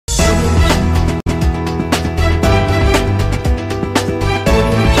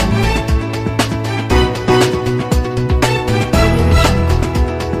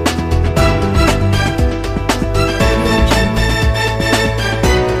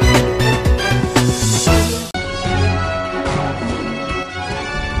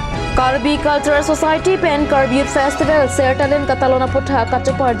Cultural Society pen Karbi Festival Sertalin Katalona Putha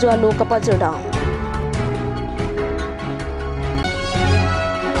Kachupar Jualo Kapajudang.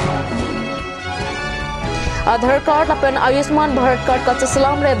 Aadhaar card lapen Ayushman Bharat card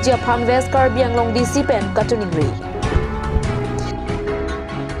Kachasalam Rep Japan West Karbi Anglong DC pen Katuningri.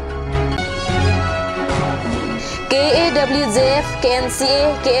 KAWJF, KNCA,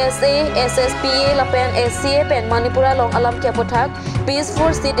 KSA, SSPA, Lapen, SCA, Pen, Manipura, Long Alam Kiapotak,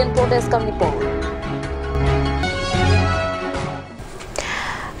 peaceful sit and protest Kamnipong.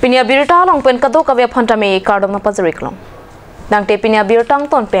 Pinya Birta Long Pen Kado Kavya Pantame, Kardom Napazariklong. Dangte Pinya Birtang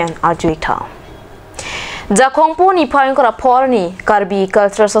Ton Pen, Arjuita. Jakongpo ni payung kora porni Karbi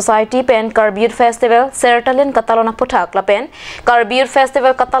Cultural Society pen Karbi Festival Sertalin Katalona Putak lapen Karbi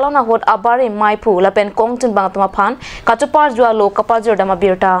Festival Katalona hod abare maipu lapen kongtun bang tumapan kachupar jualo kapajur dama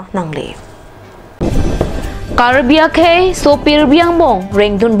birta nangle Karbi akhe sopir biang bong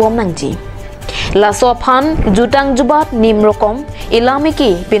rengdun bom nangji la sopan jutang jubat nimrokom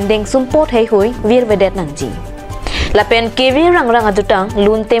ilamiki pindeng sumpot hei hui vir vedet nangji Lapen KV rang-rang adutang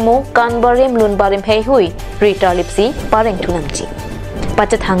lun temo kan barim lun barim hei hui Rita lipsi pareng tu nangji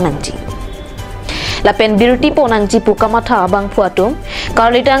pacet hang nangji Lapen birti po nangji pukamata bang puatum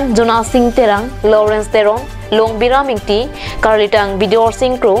Karlitang Jona Singh Terang Lawrence Terong Long Biramingti Karlitang Bidor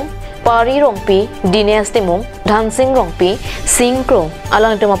Singh Kro Pari Rongpi Dines Temong Dhan Singh Rongpi Singh Kro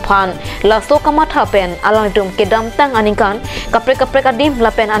alang itum aphan laso kamata pen alang itum kedam tang aningkan kapre kadim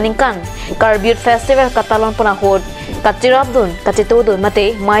lapen aningkan Karbi Festival Katalon puna hod Kachirabdun, Kachitodun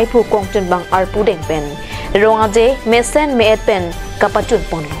mate mai pu kongchun bang arpu deng pen. Rongaje mesen meet pen kapachun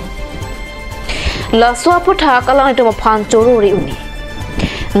pon. La suapu thak alang itu maphan chorori uni.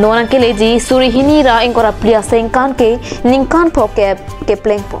 Nonan ke leji surihini ra ingkora plia sengkan ke ningkan phokep ke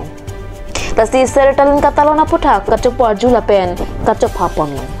pleng pon. Tasi Sertalin Katalona puthak kachupar jula pen kachupha pon.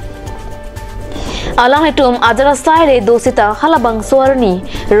 Alang itum ajara saire dosita halabang suarni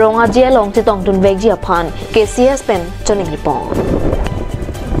ronga jelong chitong tun vegji aphan KCS pen choning lipong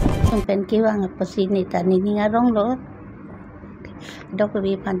pen kiwang pasini tani ngarong lo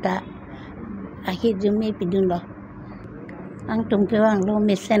dokri panta akhir jumi pidun lo ang tum kiwang lo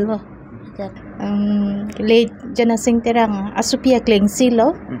mesen lo le Jana Singh Terang asupia klengsi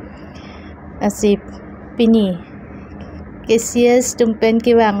lo asip pini KCS tumpen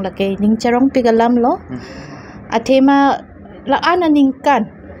kiwang lake ning charong pigalam lo atema laan ningkan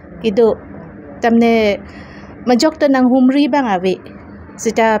kido tamne majok tanang humri bang awi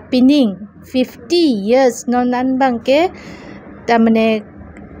sita pining 50 years nonan bang ke tamne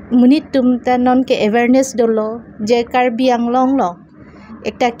munit tum tanon ke awareness dolo je Karbi anglong lo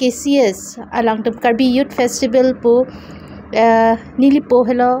ekta KCS alang tum Karbi Youth Festival pu nilipo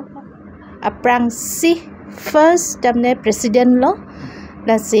hello aprang si first tamne president lo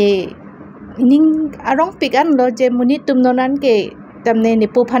la se ning arong pikan lo je munit tum nonan ke tamne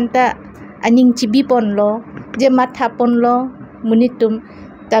nipo phanta aning chibi pon lo je matha pon lo munit tum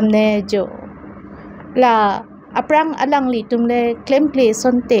tamne jo la aprang alang li tum le claim play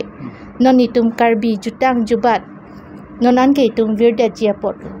sonte noni tum Karbi jutang jubat nonan ke tum virda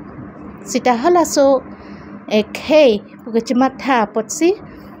jiapot sita hala so ekhe pugachimat tha potsi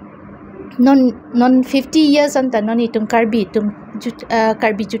non 50 years anta non itum Karbi tum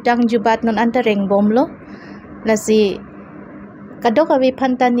Karbi jutang jubat non anta reng bom lo lasi kadok awi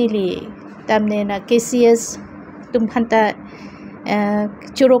phanta nili tamne na KCS tum phanta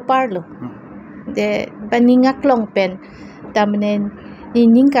churopar lo de baningak long pen tamne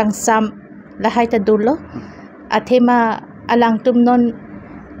ning kang sam lahai ta dulo athema alang tum non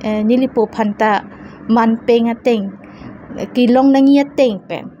nilipo phanta man peng ateng kilong nangia teng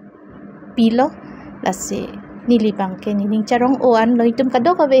pen pilo lasi nilibang ke ning charong oan lo itum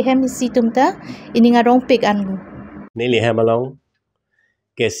kadok awe hem situm ta ining arong pik an lo nili hem along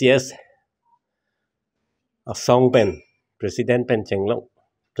KCS a song pen president pen chenglong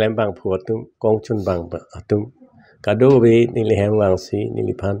klem bang phuatum kongchun bang atum kado we nili hem wang si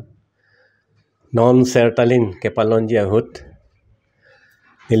nili phan non Sertalin ke palonji ahut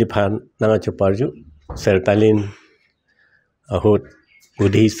nili phan nanga chuparju Sertalin ahut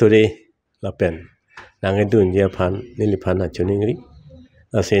budhi sore lapen nangai dun dia phan nili phan na chuningri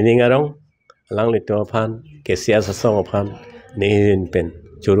asening arong alang lito phan KCS song phan nehin pen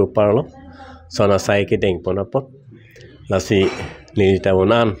churu parlo sona sai ke deng ponapot lasi nilita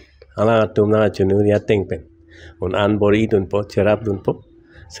unan ala tumna chuningri ateng pen unan bori dun po cherap dun po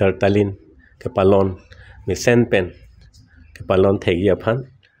Sertalin ke palon misen pen ke palon thegi phan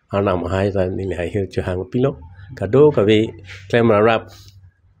anam hai ra nili hai hil chuhang pilo kado kawe klemra rap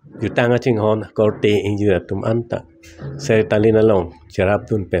Jutang aching hon korte injira tum anta Sertalin along cherap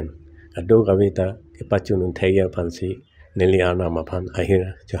dun pen kado kawita ke pacunun thaya pansi neli ana mapan akhir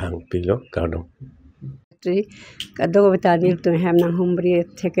johang pilo kadom kado kawita niltum hem nang humbri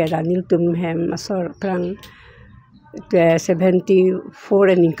theke da niltum hem asor prang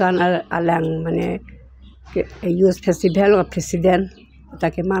 74 ninkan alang mane youth festival of president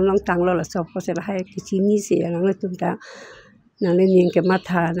take manlong tanglo la sop se la hai kichini se nang le tum ta nang le ning ke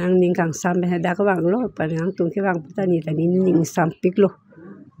matha nang ning kang sam he da ka wang lo pa nang tum ke wang ta ni ning sam pik lo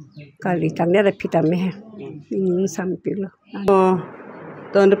kali tang le pita me ning sam pik lo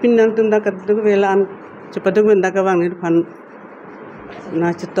ton de pin nang tum da ka du vela an cepaduk men da ka wang ni pan na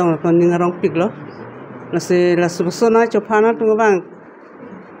chetong kon ning rong pik lo la se la subsona chopana tum wang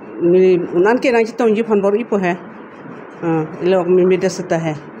ni unan ke nang chetong ji pan bor ipo he ilok mi medasata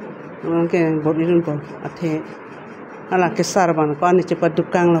hai ke bodirun ko athe ala ke sarban ko ani cepat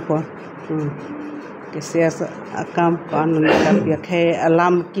dukang la ko ke sias akam kan na ka khe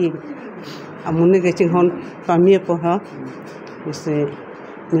alam ki amuni ke chinghon pamie po ha se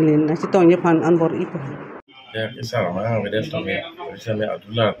nilin na chitong ye phan an bor ipo ya ke sarma ha vedes tame se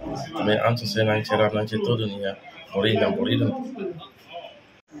adula me anso se nang chera nang chito dunia boridun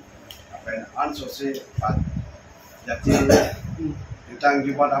anso se jadi ditang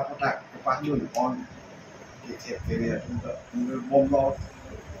juga dapat kepacun on kita kira untuk bom lo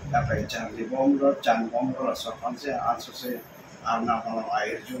dapat jangan bom lo jangan bom lo sopan se anso se anak kalau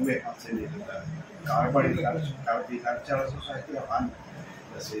air jume pasal itu Karbi cultural society akan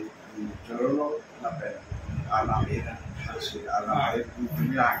si jolo dapat anak air si anak air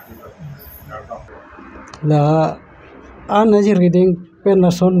dunia itu la anajir reading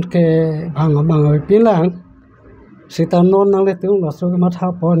penason ke bang pilang sita non nang le tung laso ke matha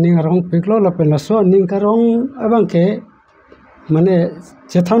po ning rong piklo la penaso ning karong abang ke mane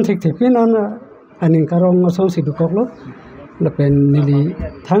chethan thik thik pin an aning karong mason sidukok lo la pen nili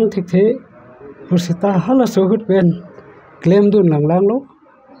thang thik the pusita hala so hut pen claim dun lang lang lo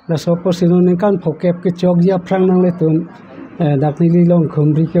la so po sinon ning kan phokep ke chok ya phrang nang le tun dak nili long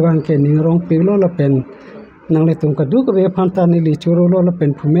khumri ke bang ke ning rong piklo la pen nang le tung ka du ke phanta nili choro lo la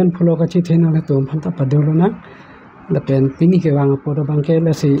pen phumen phulo ka chi the nang le tum phanta padolo na la pen pini ke wang podo bangke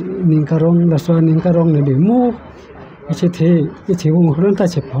la si ningkarong la so ningkarong ne de mu ichi wong hron ta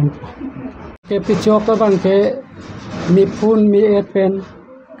che phon ke picho ka bangke mi phun mi et pen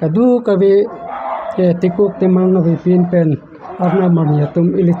kadu ka be ke tikuk te mang na be pin pen arna mania tum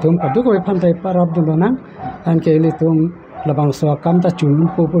ilitum kadu ko phan tai parab dulona an ke ilitum labang so kam ta chun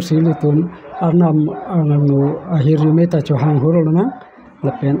pu pu silitum arna anganu ahir me ta cho hang horolna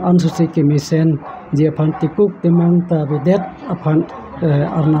la pen ansusi ki misen je phan tikuk temang ta bedet aphan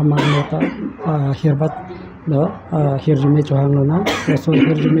arna magneta hirbat do hirjume johang lona so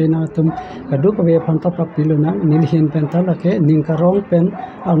hirjume na tum kaduk we phan ta papilona nilhin pen ta lake ningkarong pen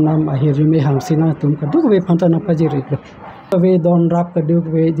arnam hirjume hangsina tum kaduk we phan ta na pajiri we don rap kaduk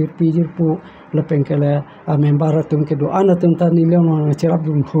we jirpu la pen kala member tum ke do ana tum ta nilon cherap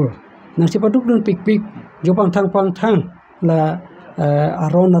dum phur na chipaduk dun pik jo pang thang la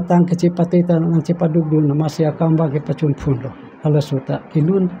aron natang ke cipati ta nang cipaduk dun masya kamba ke pacun phun lo hala suta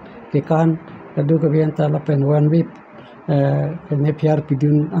kilun ke kan kadu ke bianta la pen wan wip ke ne piar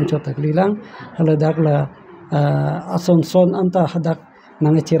pidun ancho taklilang hala dak la son anta hadak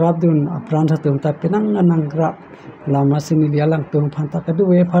nang cirap dun apran tum ta penang nang grap la masini lialang tum phanta kadu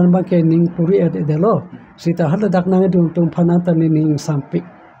we phan ba ke ning puri de lo sita hala dak nang dun tum phanata ni ning sampi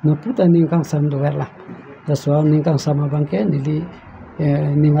no puta ning kang sam do verla da so ning kang sama bangke nili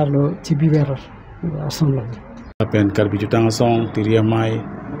ningarlo cibiwer ason lo pen Karbi jutang song tiria mai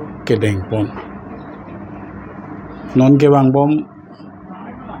kedeng pon non ke bang bom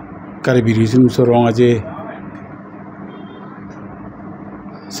Karbi risim sorong aje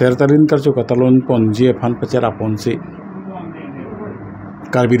sertalin karcho katalon pon je phan pachara pon se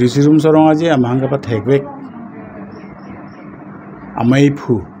Karbi risim sorong aje amhanga pa thekbek amai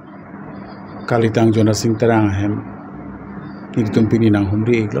phu kalitang jona sing tarang hem nilitum pini nang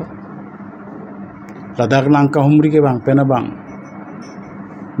humri iglo ladak nang ka humri ke bang pena bang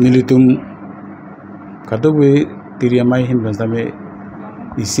nilitum kadugwe tiriamai hin basame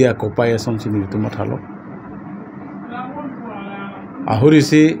isia kopaya som si nilitum athalo ahuri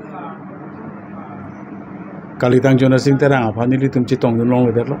si kalitang jona sing tarang apa nilitum chitong long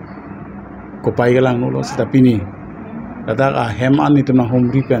lederlo kopai galang no lo sita pini ladak a hem an nitum nang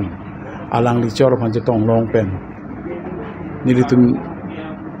humri pen alang li chor phan chitong long pen nilitum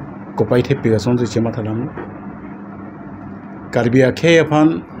kopai thepi ga sonju chema thalam Karbi akhe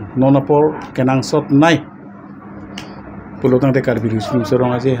aphan nonapor kenang sot nai pulotang te Karbi rusim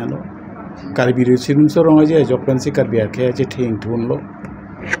sorong aje hano Karbi rusim sorong aje jokpen si Karbi akhe aje thing thun lo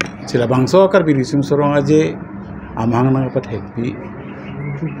sila bangso Karbi risum sorong aje amang nang pat happy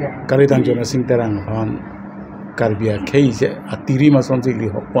kali tang jona sing terang pan Karbi akhei je atiri mason jili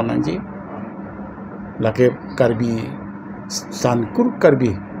hokpon anji lake Karbi sankur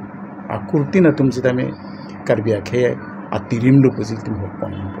Karbi akurti na tum sitame Karbi akhei atirim lu pusil tum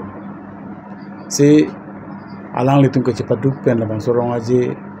hokpon se alang litum ke cepat duk pen labang sorong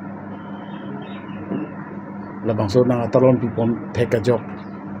aje labang sorong nang atalon pipom theka jok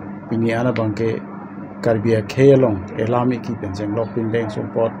ini ana bangke Karbi akhei long elami ki penjeng lok pindeng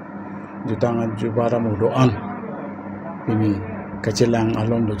support jutangan jubara mudoan ini kecelang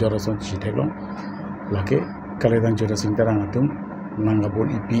alon do jora son chi theklong lake kaledang jora singtarang atum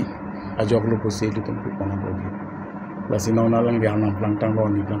nangabon ipi ajok lu pose du tum pona bogi lasino nalang dia nang plantang lo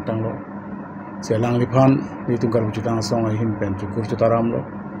ni plantang lo selang lipan ni tungkar jutang song him pen cukur jutaram lo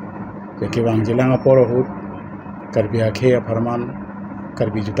ke bang jelang aporo hut Karbi akhei farman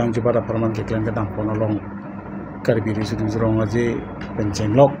Karbi jutang jubara farman ke klan kadang pona long Karbi risu du jrong aje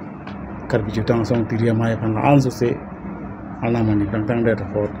penjeng lok Karbi jutang song tiria mai pan an so se alamani tang der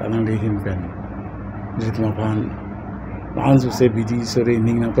hot alang le him pen jitma pan anzu se bidi sore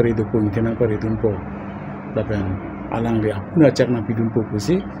ning na pare do ko intena pare dun po la pen alang le apuna chak na bidun po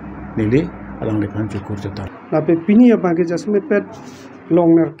kusi nile alang le pan chukur jota na pe pini ya bagi jasme pet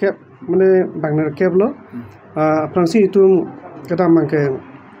long ner kep mane bang ner kep lo prangsi itu kada mangke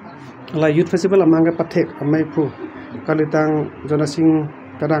la youth festival amanga pathek amai pu kalitang jona sing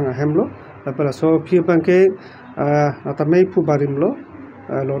kadang hemlo la pala so phi bangke atamai pu barim lo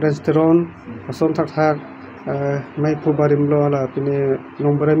Lawrence Teron ason thak thak mai pu barim lo ala pine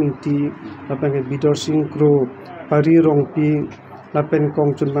nombra minti lapeng bidor sing kro pari rongpi lapen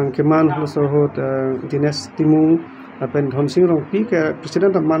kong chunbang keman lo so hot dines timung lapen dhon sing rongpi ke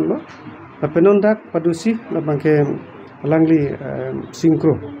president man lo lapen ondak padusi lapang ke langli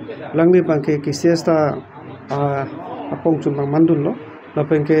singkro langli bangke ke siesta apong chunbang mandun lo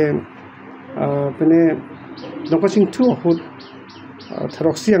lapeng ke pine nokosing tu hut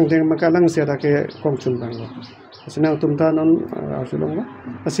therok siang deng makalang sia ke kongchun bang lo asina tumta non asulong lo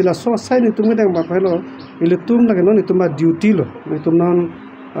asila so sai ni tum deng ba phelo ile tum na non ituma duty lo itum non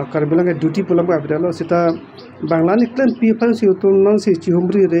karbilang ke duty pulang ba bidalo sita bangla ni klen pi pan si tum non si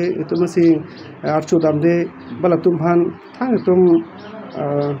chihumri re ituma si archu damde bala tum han thang tum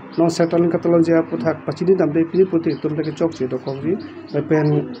non settle katalon ja puthak pachini damde pini puti tum ke chok chi do kongri pen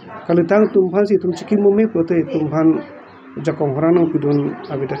kalitang tum phan si tum chiki mume puti tum phan jakong horanang pidun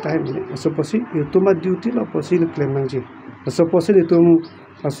abita time ni so posi ituma duty lo posi claim nang ji so posi itum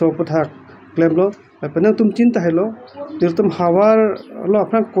so puthak claim lo pen tum cinta hello tum hawar lo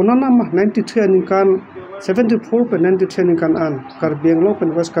apna konana ma 93 ni kan 74 pen 93 ni kan an Karbi lo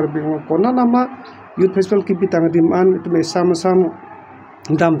pen west Karbi lo konana ma youth festival ki bitang dim an itum sam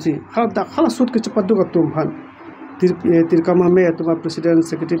damsi hala sut ke cepat du tum han tirkama me tuma president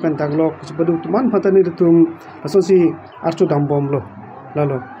secretary pentaglo cepat du tuman phatani tum asosi archu dambom lo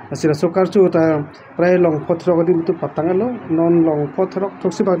lalo asira sokar chu ta prai long photrok dim tu patangalo non long photrok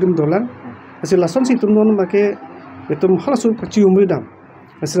thoksi bagdim dolan asila sonsi tum non make tum hala sut kachi umri dam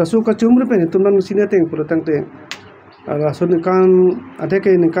asila su kachi umri pe tum non sine teng purutang te ason kan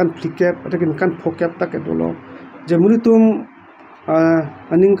adeke kan flikap adeke kan phokap tak dolo jemuri tum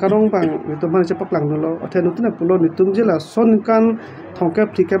aning karong bang itu mana cepat lang dulu. Atau nutin apa pulau nitum je lah. Son kan thongkap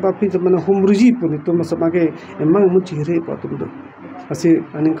flikap api tu mana humruji pun itu masa makai emang munciri apa tu tu. Asi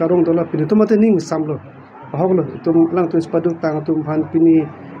aning karong dulu pini tu mata ning samlo. Ahok lo itu lang tu sepaduk tang tu pan pini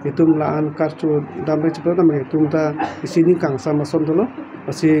itu laan kartu damai cepat damai itu ta sini kang sama son dulu.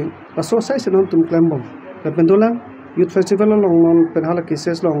 Asi aso saya senon tu klembom. Lepas tu lang youth festival long non penhala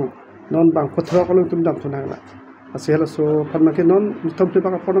kisses long non bang kotrok long tu dam tunang lah. Asal so permakai non hitam tu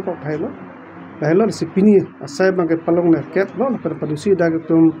pakai phone kok bahelo si pini asai pakai palong na ket lo pada padusi dah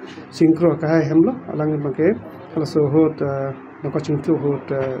tum singkro kahai hem lo alang pakai kalau so hot nak cing tu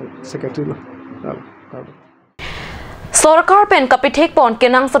hot secretary lo Sarkar pen kapithek pon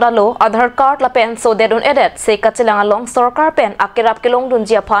kenang sadalo Aadhaar card la pen so dedun edet se kachilang along Sarkar pen akirap kelong dun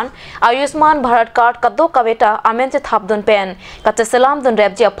jiaphan Ayushman Bharat card kaddo kaveta amen che thap dun pen kacheselam dun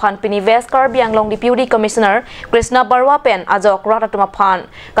rep jiaphan pini West Karbi Anglong Deputy Commissioner Krishna Barwa pen ajok ratatuma phan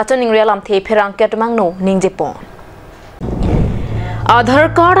kachoning realam the pherang ketmang no ningjepon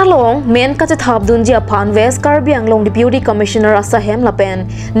Aadhaar card along main kache thap dun jiaphan West Karbi Anglong Deputy Commissioner asahem lapen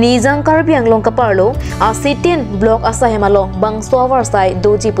nijang Karbi Anglong kaparlo asitin block asahem along bangswawar sai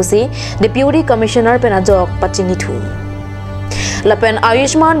doji pusi Deputy Commissioner pen ajok pachini thu lapen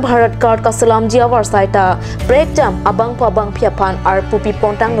Ayushman Bharat card ka salam jiawar saita break jam abang pabang phiaphan ar pupi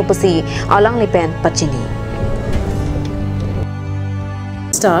pontang no pusi alang ni pen pachini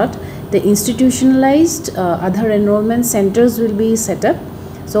start, the institutionalized Aadhaar enrollment centers will be set up.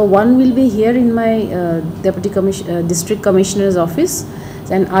 So one will be here in my district commissioner's office,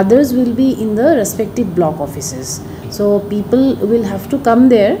 and others will be in the respective block offices. So people will have to come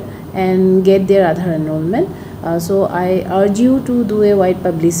there and get their Aadhaar enrollment. So I urge you to do a wide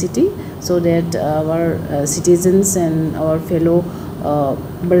publicity so that our citizens and our fellow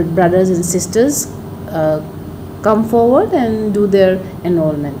brothers and sisters come forward and do their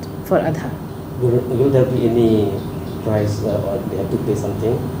enrollment for Aadhaar. Will there be any price or they have to pay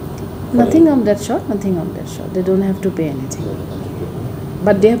something? Nothing on that short, nothing on that short. They don't have to pay anything.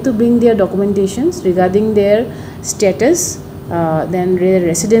 But they have to bring their documentations regarding their status, then their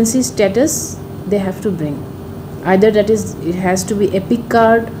residency status, they have to bring. Either that is, it has to be EPIC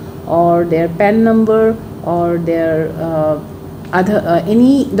card or their PAN number or their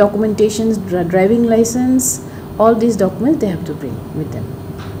any documentations, driving license, all these documents they have to bring with them.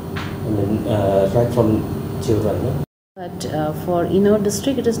 And then right from children, no? But for in our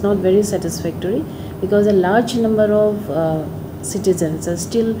district it is not very satisfactory because a large number of citizens are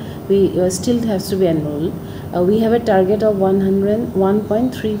still has to be enrolled. We have a target of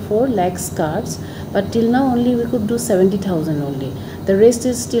 1.34 lakhs cards, but till now only we could do 70,000 only. The rest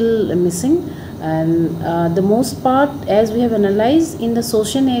is still missing, and the most part, as we have analyzed in the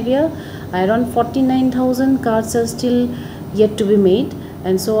social area, around 49,000 cards are still yet to be made.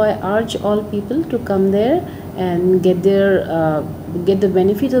 And so I urge all people to come there and get their get the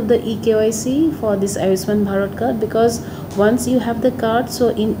benefit of the eKYC for this Ayushman Bharat card, because once you have the card, so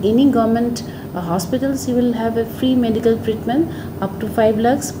in any government hospitals you will have a free medical treatment up to 5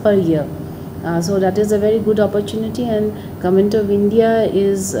 lakhs per year. So that is a very good opportunity, and Government of India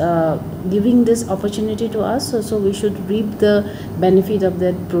is giving this opportunity to us, so we should reap the benefit of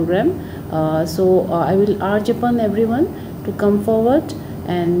that program. So I will urge upon everyone to come forward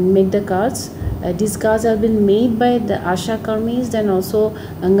and make the cards. These cards have been made by the Asha Karmis, then also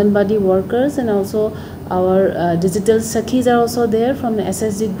Anganwadi workers, and also our digital Sakhis are also there from the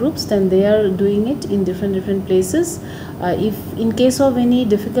SSG groups. Then they are doing it in different places. If in case of any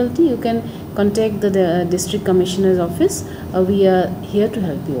difficulty, you can contact the district commissioner's office. We are here to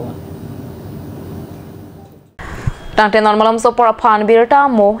help you all. Tangte normalam so por aphan birta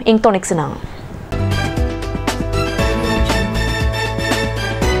mo ing tonic sinang.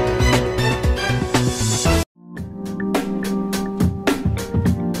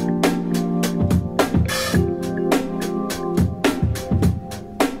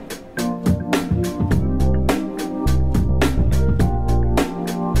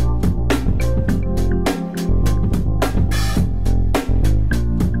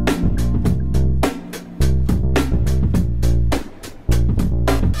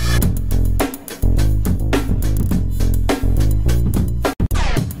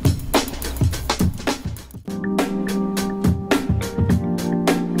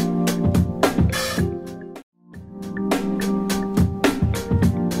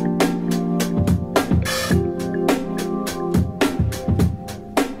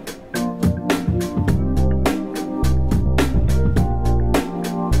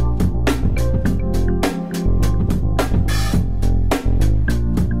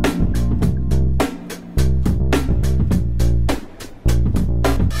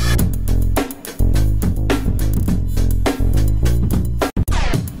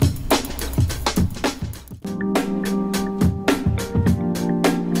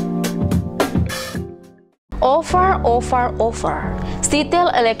 Offer. Citel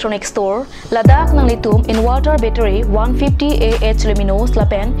Electronic Store, Ladakh nang litum inverter battery 150 AH luminous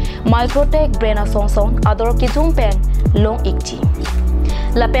lapen Microtech brand song ador kijung pen long ikji.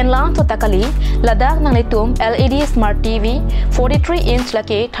 Lapen lang to takali Ladakh nang litum LED Smart TV 43-inch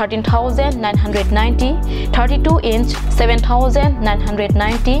lake 13,990, 32-inch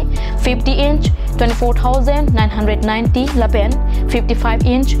 7,990, 50-inch 24,990 lapen,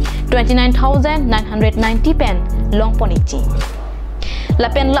 55-inch 29,990 pen long ponikji.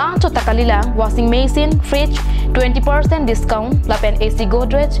 Lapen lang to takali lang washing machine fridge 20% discount lapen AC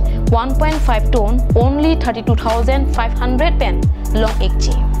Godrej 1.5 ton only 32,500 pen long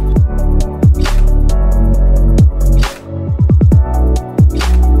ikji.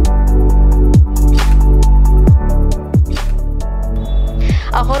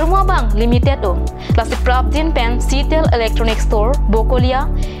 Ahorma bang limited o lasi Prabdin pen Citel Electronic Store Bokolia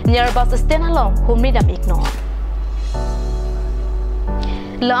near bus stand along humri dam ignore.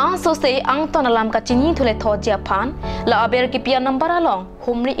 La so say ang tonalam kachini thule tho Japan la aber ki pia number along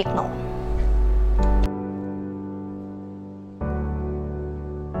humri ignore.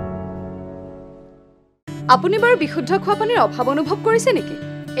 আপুনি বাৰু বিশুদ্ধ খোৱা পানীৰ অভাৱ অনুভৱ কৰিছে নেকি?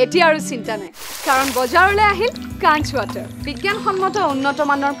 এতিয়া আৰু চিন্তা নাই কাৰণ বজাৰলৈ আহিল কাঞ্চ ৱাটাৰ বিজ্ঞানসন্মত উন্নত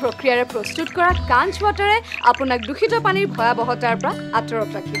মানৰ প্ৰক্ৰিয়াৰে প্ৰস্তুত কৰা কাঞ্চ ৱাটাৰে আপোনাক দূষিত পানীৰ ভয়াৱহতাৰ পৰা আঁতৰত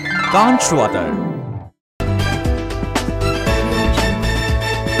ৰাখিব কাঞ্চ water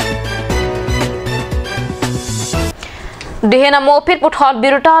Dihena mopit puthot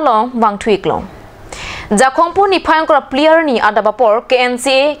biruta long bang tweak long. Jakongpu ni phayong kora player ni adabapor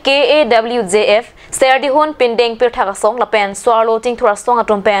KNCA KAWJF Serdihon Pindeng Pirthaka song lapen swallow ting thura song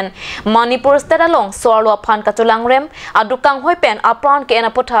atom pen Manipur state along swallow phan kachulang rem adukang hoi pen apran ke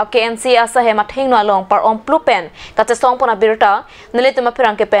anapotha KNCA asahe mathing no along par om plu pen kache song pona biruta nilituma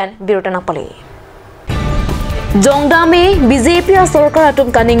pirang ke pen biruta na pali Jongda में बीजेपी सरकार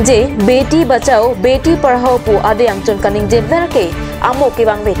अटुम कनिंजे बेटी बचाओ बेटी पढ़ाओ पु आदे अंचन कनिंजे वेरके आमो के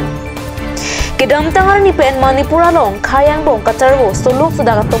बांगवेनो किदम तंगार नि पेन मणिपुर लोंग खायांग बोंग कचरवो सोलुक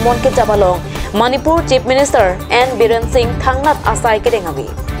सुदागा तोमन के जाबालोंग Manipur chief minister N Biren सिंह थांगनत आसाई के देंगावी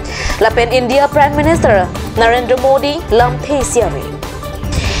लापेन इंडिया प्राइम मिनिस्टर नरेंद्र मोदी लमथे सियावे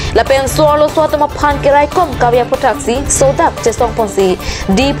Lapen suarlo suatu mapan kerai kom kawia proteksi sodak cesong ponsi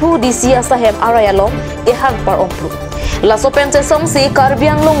dipu disia sahem arayalong ihan par omplu. Lasopen cesong si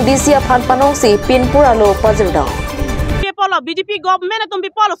karbiang long disia pan panong si pinpura lo pazildang. People of BJP government tum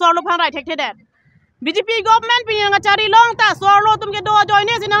people suarlo pan right hekte dat. BJP government pinang cari long ta suarlo tum ke doa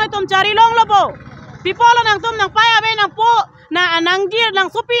join sinang tum cari long lobo. People nang tum nang paya ave nang po nang dir nang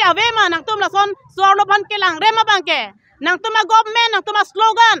supi ave ma nang tum lason suarlo pan ke lang rema bangke. Nang tuma government nang tuma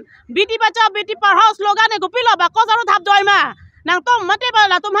slogan Beti बचाओ बेटी Padhao slogan e gopilo ba ko saru thap joy ma nang tom mate ba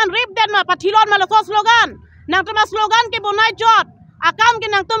la tum han rip den ma pathilon ma la so slogan nang tuma slogan ke bonai jot akam ke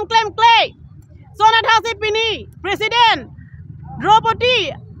nang tum claim clay sona dhase pini president Draupadi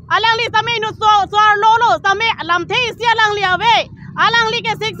alangli same no so lolo same lamthe isia alangli ave alangli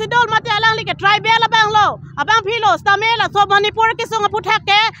ke six sidol mate alangli ke tribal abanglo abang philo same la so manipur ke song puthak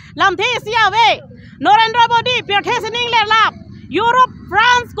ke lamthe isia ave Narendra Modi pirthe sining le lap Europe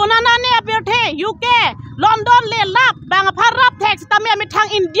France konana ne pirthe UK London le lap bang phar rap tax tame ami thang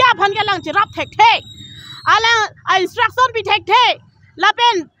India phan ke lang chi rap tax the alang instruction bi tax the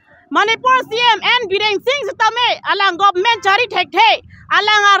lapen Manipur CM and Bireng Singh tame alang government chari tax the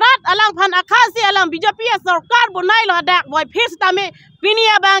alang arat alang phan akhasi alang BJP sarkar bonai lo dak boy phis tame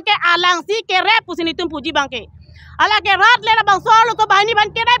pinia bang ke alang si ke rap pusini tum puji bang ke ala ke rat le bang solo to bahini ban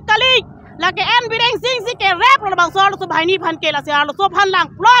ke rap kali laki en bireng sing si ke rap lo bang solo so bahini phan ke la se alo so phan lang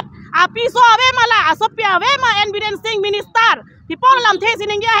plot api so ave mala asopia ave ma en bireng sing minister people lam the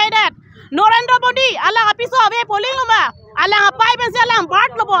sining ya hedat Narendra Modi ala api so ave polling lo ma ala pai ben se alang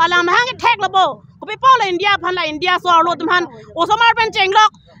bart lo bo ala hang thek lo bo ko people India phan la India so lo tumhan osomar ben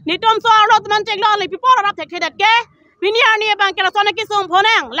chenglok nitom so lo tumhan chenglok le people rap thek hedat ke Piniar ni bang ke la sona ki song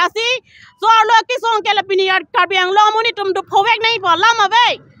phonang lasi so lo ki song ke la piniar Karbi ang lo muni tum du phowek nai bo lam ave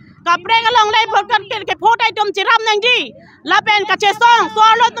Kapreng along lai porkat ke photai tum chiram nangji lapen kache song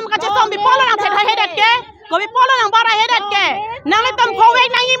swallow tum kache song bi polo nang thai hedat ke ko bi polo nang bara hedat ke nang le tum phowek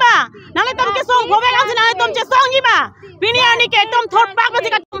nangi ma nang le tum ke song phowek ang nang le tum che song ni ma piniar ni ke tum thot pak ma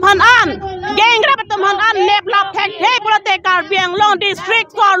ka tum phan an geng ra tum phan an lep lap thek the prote Karbi ang long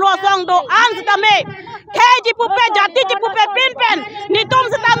district swallow song do an stame Keji pupe jati ji pupe pin pen ni tum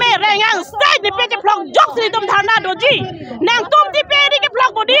stame rengang state ni pe ke plok jok ni tum dharna doji nang tum ti pe ni ke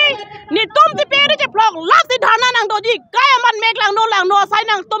plok bodi ni tum ti pe ni ke plok last di dharna nang doji kaya man mek lang no sai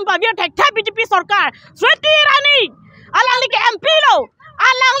nang tum ba vir thek thek BJP sarkar Sriti Rani alang li ke MP lo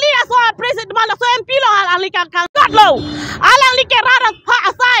alang li so president mal so MP lo alang li ka kat lo alang li ke rarang pha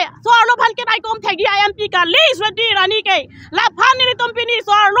asai so lo phan ke dai kom thek dia MP ka li Sriti Rani ke la phan ni tum pini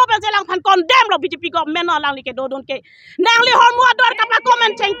so lo ben selang phan condemn lo BJP government no alang li ke do don ke nang li hor muat dor ka pa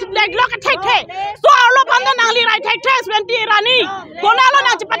comment thek leg lo ka thek the so lo phan nang li rai thek thek Sriti Rani kona lo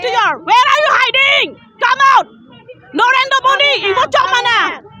nang chipat yor where are you hiding come out Narendra Modi ingo chok mana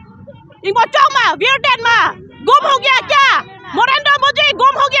ingo chok ma vir den ma gum ho gaya kya Narendra Modi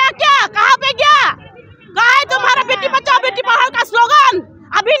gum ho gaya kya kahan pe gaya kaha hai tumhara beti bachao beti padhao ka slogan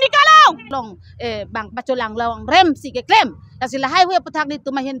abhi nikalo long bang bacholang long rem si ke claim sila hai hue puthak ni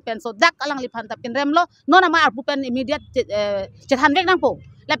tumahin pen so dak alang li phan tap kin rem lo nona ma arpu pen immediate chethan vek nang po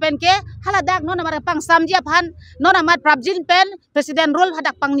la pen ke hala dak nona ma pang samjia phan nona ma prabjin pen president rule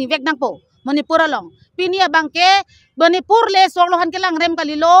hadak pang ni vek nang po Manipur long pinia bangke Manipur le sorlohan ke lang rem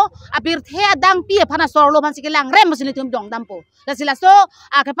kalilo apir the dang pi phana sorlo phan si ke lang rem masili tum dong dampo la sila so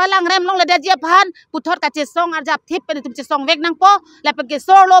ke palang rem long le dajia phan puthot ka che song ar jap thip pen tum che song vek nang po la pen ke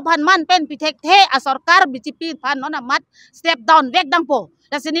sorlo phan man pen pi thek the a sarkar BJP phan nona mat step down vek dang po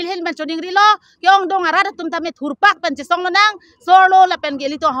la senil hen ban choning ri lo kyong dong ara tum ta me thurpak pen che song nang sorlo la pen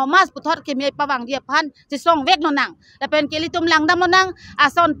geli to hamas puthot ke me pawang dia phan che song vek no nang la pen geli tum lang dam no nang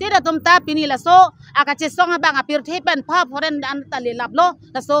ason ti da tum ta pini la so aka che song bang apir the pen pha foren an ta le lap lo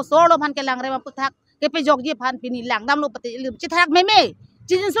la so sorlo phan ke lang re ma puthak ke pe jog ji phan pini lang dam lo pati chi thak me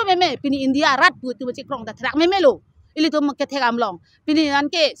chin so me pini India rat pu tu chi krong ta thak me lo ili tum ke thek am long pini an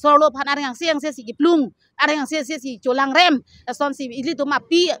ke sorlo phan ar yang siang se si plung ar yang se si cholang rem son si ili tum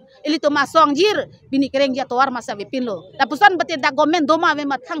api ili tum song jir bini kereng ja towar masa be pin lo la pusan bate da gomen doma we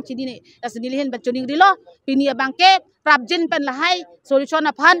ma thang chini ne la senil hen ban choning ri lo pini bangke prabjin pen lahai solution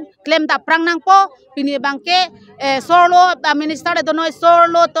aphan claim ta prang nang po pini bangke sorlo minister de dono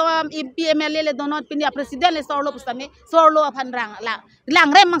sorlo to MP MLA le dono pini president le sorlo pustame sorlo aphan rang la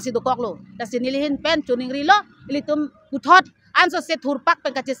lang rem mang si do kok lo la senil hen pen choning ri lo ili tum puthot anso se thurpak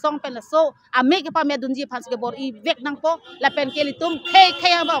pen ka che song pen la so ame ke pa me dunji phans ke bor i vek nang po la pen ke li tum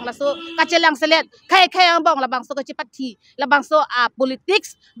khay bong la so ka che lang selet khay bong la bang so ka che patti la bang so a politics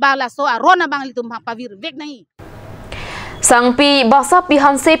ba la so a rona bang li tum pa vir vek nai Sangpi basa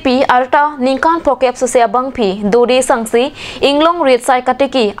pihan sepi arta ningkan prokep sosea bangpi dori sangsi inglong red sai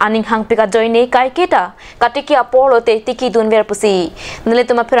kateki aning hang pika joine kai kita kateki apolo te tiki dun ver pusi nele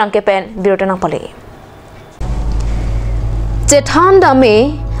tuma phirang ke pen birota nang pale Chethan dame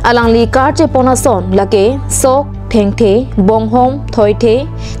alangli kar che ponason lake sok thengthe bonghom thoithe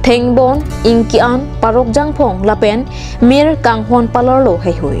thengbon ingkian parok jangphong lapen mir kanghon palorlo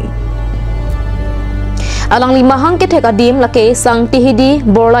hai hui Alang lima hang ke theka dim lake sang tihidi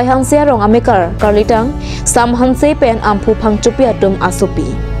borlai hang se rong amekar karlitang sam han se pen ampu phang chupi atum asupi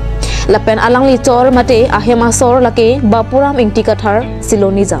lapen alang li chor mate ahema sor lake bapuram ingti kathar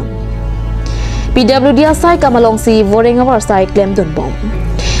siloni jam PWD sai kamalong si vorengawar sai claim dun bom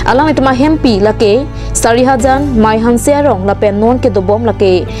alang itma hempi lake 4000 mai han se rong lapen non ke do bom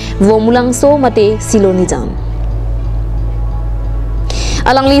lake vomulang so mate siloni jam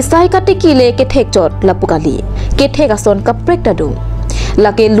Alang li sai katiki le ke thek chot lapukali ke thek ason kaprek tadu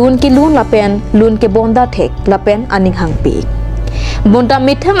lake lun ki lun lapen lun ke bonda thek lapen aning hang pi bonda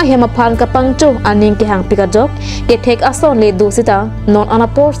mithang a hema phan ka pangcho aning ke hang pi ka jok ke thek ason le dosita non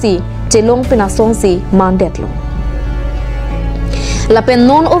anapor si chelong pena song si mandet lo lapen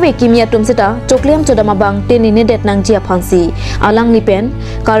non ove kimia tum sita choklem chodama bang teni ne det nang jia phansi alang ni pen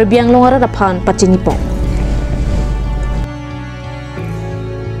karbiang longara ra phan pachini pong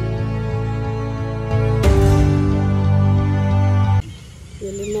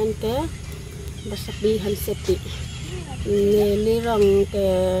Basabi han sepi ni rong ke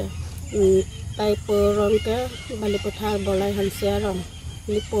tai po rong ke bali pothar bolai han sia rong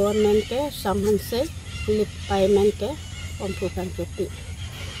li po men ke sam han se li pai men ke om pu kan sepi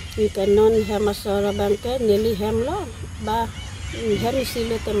ni ke non hemasora bang ke nili hem lo ba hem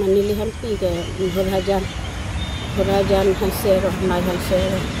sile te manili hem pi ke horajan han se rong mai han se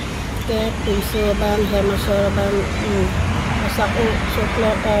ke pinso bang hemasora bang Saku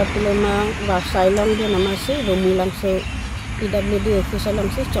soklat pelema wasailong dia nama si romulang so PWD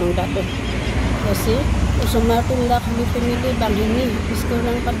officialang si congdat deh. Kasi usama tindak di pemilih bang ini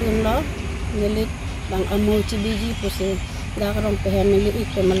sekarang padun lo milik bang amu cibiji pusi dah kerong pemilih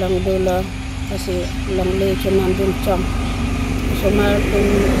itu malang dola kasi lang le cuman dun cong usama pun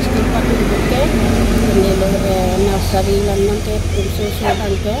sekarang padun buke milik nasari lang nanti usus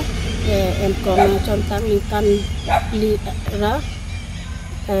bang ke em còn trong tăng kan li ra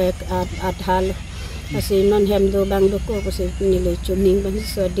adhal asi non hem do bang do ko kasi nile chuning ban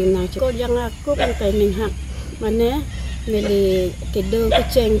so ding na ko yang aku kan kai min hak mane nile ke do ke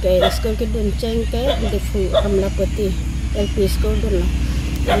cheng ke skol ke dun cheng ke de fu amla poti LP skol dun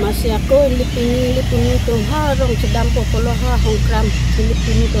la masih aku lipini tu ha rong sedang popolo ha hongkram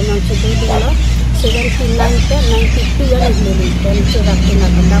lipini to nang cedo dun la 79 ke 92 an lili dan cerak kena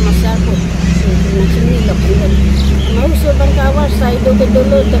kena masa aku sini lokal mau soban kawas saya do ke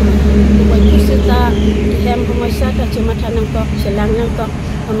dulu wajib sita hem pemasa ka cuma tanang kok selang nang kok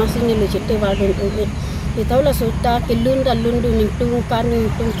masih ni lecete wadon ulit kita ulah sota kelun dan lundun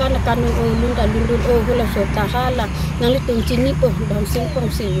tungkan akan lun dan lundun ulah sota hala nang litung cini po bang singkong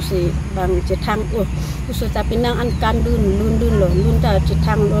si bang cetang sota pinang an kandun lundun lo lunda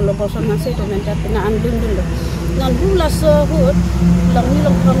cetang lo bosan nasi tu nanti pinang an lundun lo nan hula so hut long ni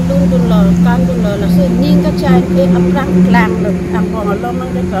long kam lundun lo kandun lo la so ning ka cai aprang klang lo tampong lo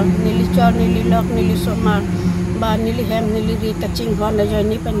mang de ka nili chor nili lok nili somar ba nili hem nili ri kacing hon la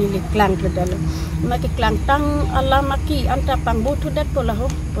jani pa nili klang kedal maki klang tang alamaki anta pangbu tu dat pola ho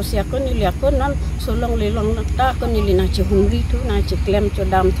posia ko nili ako nan solong lelong ta ko nili na chi humri tu na chi klem cho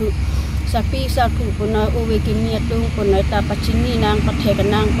dam tu sapi saku puna uwe kini atung puna ta pacini nang pathek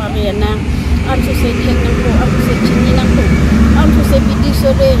nang pare nang am su se thek nang ko am su se chini nang ko am su se pidi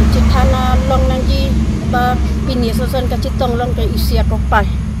sore chithana long nang ji ba pini sosan ka chitong long ka isia ko pai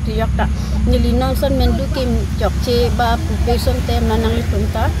tiyak ta nili nang son mendu kim chok che ba pu pe son tem nang li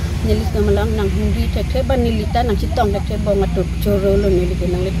tunta nili kamalang nang hindi thek ba nili ta nang chitong thek ba matut choro lo nili ke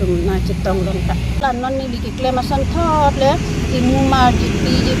nang li tum na chitong long ta lan non nili ke klema san thot le imu ma ji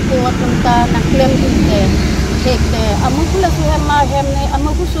pi ji ko tunta nang klem tu te thek te amu kula su hem ne amu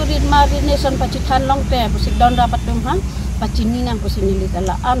ku surit ma ri ne son pachithan long te pusik don ra patum hang pacini nang pusin nili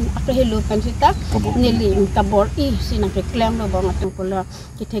tala am akre helu pensita nili kabor I sinang ke klem lo bang atung pula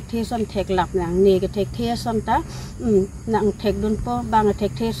ki thek the son thek lap nang ne ke thek the son ta nang thek dun po bang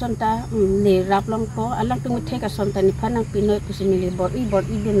thek the son ta ne rap long po alang tung thek ka son ta ni phanang pinoi pusin nili bor I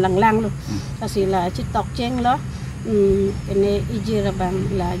dun lang lo asila chitok cheng lo kene ijira bang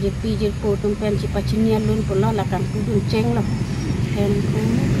la je pi je po tung pen chi pacini lun pula la kang dun cheng lo hem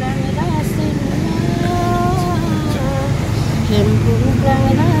kang la sin Lembung perang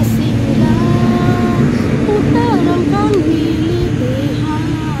rasila Utaram kang milihan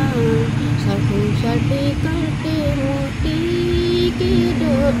Sarku sarpi karte muti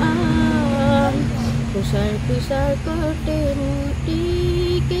kidoan Kusar pisar karte muti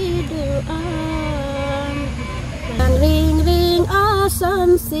kidoan Ring ring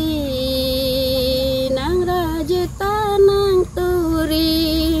asan si Nang rajita nang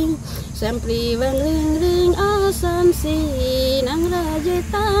turing Sempri wang ring ring asan si Nang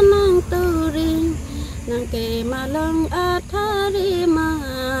rajita nang turing Nang ke malang athari ma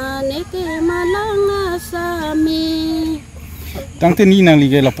Ne ke malang asami Tangte ni nang li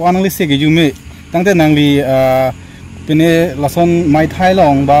ge la po nang li se ge jume tangte nang li pene lason mai thai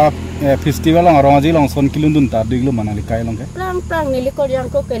long ba festival long arong aji long son kilundun ta diglo manali kai long ke prang ni li ko yang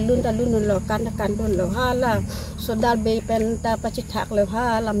ko ke lun ta lun lo kan don lo hala so dal be pen ta pachithak lo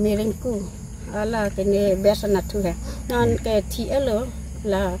hala miring ku hala kene besana thu he nan ke thi elo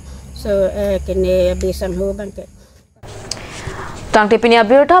la so kene besang ho bang ke Tang te pinia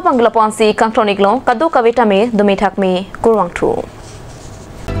birta panglapon si kangtronik long kadu kavita me dumi thak me kurwang thu